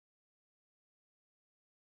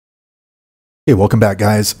Hey, welcome back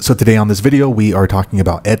guys. So today on this video, we are talking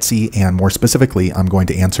about Etsy, and more specifically, I'm going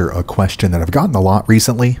to answer a question that I've gotten a lot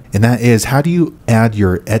recently, and that is, how do you add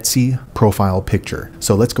your Etsy profile picture?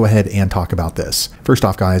 So let's go ahead and talk about this. First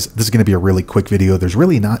off guys, this is going to be a really quick video. There's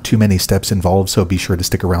really not too many steps involved, so be sure to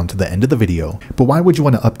stick around to the end of the video. But why would you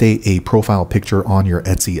want to update a profile picture on your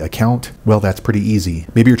Etsy account? Well, that's pretty easy.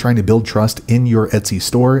 Maybe you're trying to build trust in your Etsy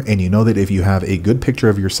store, and you know that if you have a good picture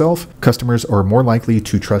of yourself, customers are more likely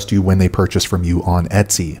to trust you when they purchase from you on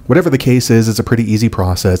Etsy. Whatever the case is, it's a pretty easy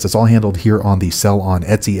process. It's all handled here on the Sell on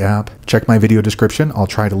Etsy app. Check my video description. I'll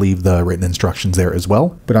try to leave the written instructions there as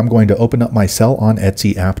well, but I'm going to open up my Sell on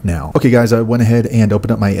Etsy app now. Okay guys, I went ahead and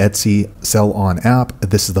opened up my Etsy Sell on app.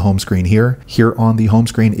 This is the home screen here. Here on the home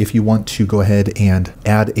screen, if you want to go ahead and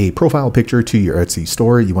add a profile picture to your Etsy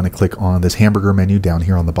store, you want to click on this hamburger menu down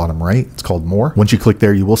here on the bottom right. It's called More. Once you click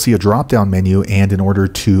there, you will see a drop down menu, and in order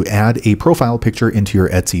to add a profile picture into your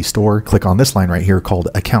Etsy store, click on this line right here called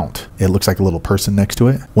Account. It looks like a little person next to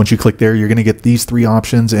it. Once you click there, you're going to get these three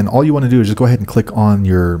options, and all you want to do is just go ahead and click on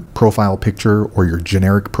your profile picture or your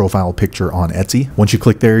generic profile picture on Etsy. Once you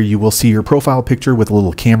click there, you will see your profile picture with a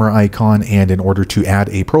little camera icon, and in order to add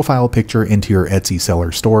a profile picture into your Etsy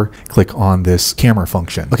seller store, click on this camera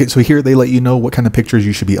function. Okay, so here they let you know what kind of pictures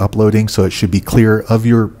you should be uploading, so it should be clear of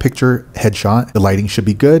your picture headshot. The lighting should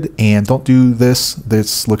be good, and don't do this.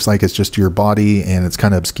 This looks like it's just your body and it's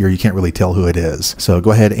kind of obscure. You can't really tell who it is. So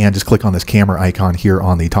go ahead and just click on this camera icon here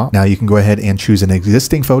on the top. Now you can go ahead and choose an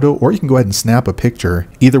existing photo, or you can go ahead and snap a picture.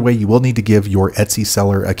 Either way, you will need to give your Etsy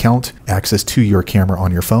seller account access to your camera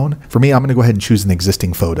on your phone. For me, I'm going to go ahead and choose an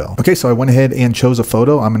existing photo. Okay, so I went ahead and chose a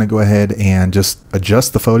photo. I'm going to go ahead and just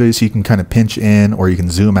adjust the photo so you can kind of pinch in or you can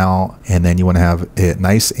zoom out, and then you want to have it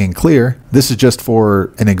nice and clear. This is just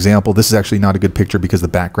for an example. This is actually not a good picture because the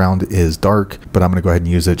background is dark, but I'm going to go ahead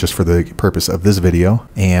and use it just for the purpose of this video.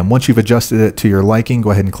 And once you've adjusted it to your liking,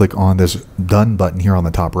 go ahead and click on this done button here on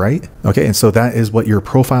the top right. Okay, and so that is what your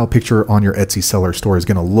profile picture on your Etsy seller store is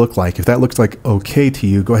going to look like. If that looks like okay to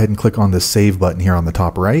you, go ahead and click on the save button here on the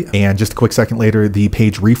top right. And just a quick second later, the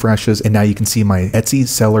page refreshes, and now you can see my Etsy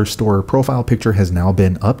seller store profile picture has now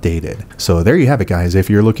been updated. So there you have it guys. If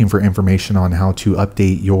you're looking for information on how to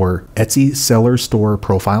update your Etsy seller store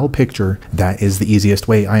profile picture, that is the easiest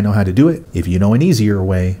way I know how to do it. If you know an easier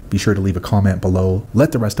way, be sure to leave a comment below.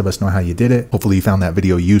 Let the rest of us know how you did it. Hopefully you found that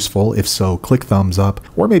video useful. If so, click thumbs up,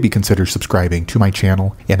 or maybe consider subscribing to my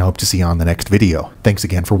channel, and I hope to see you on the next video. Thanks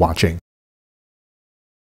again for watching.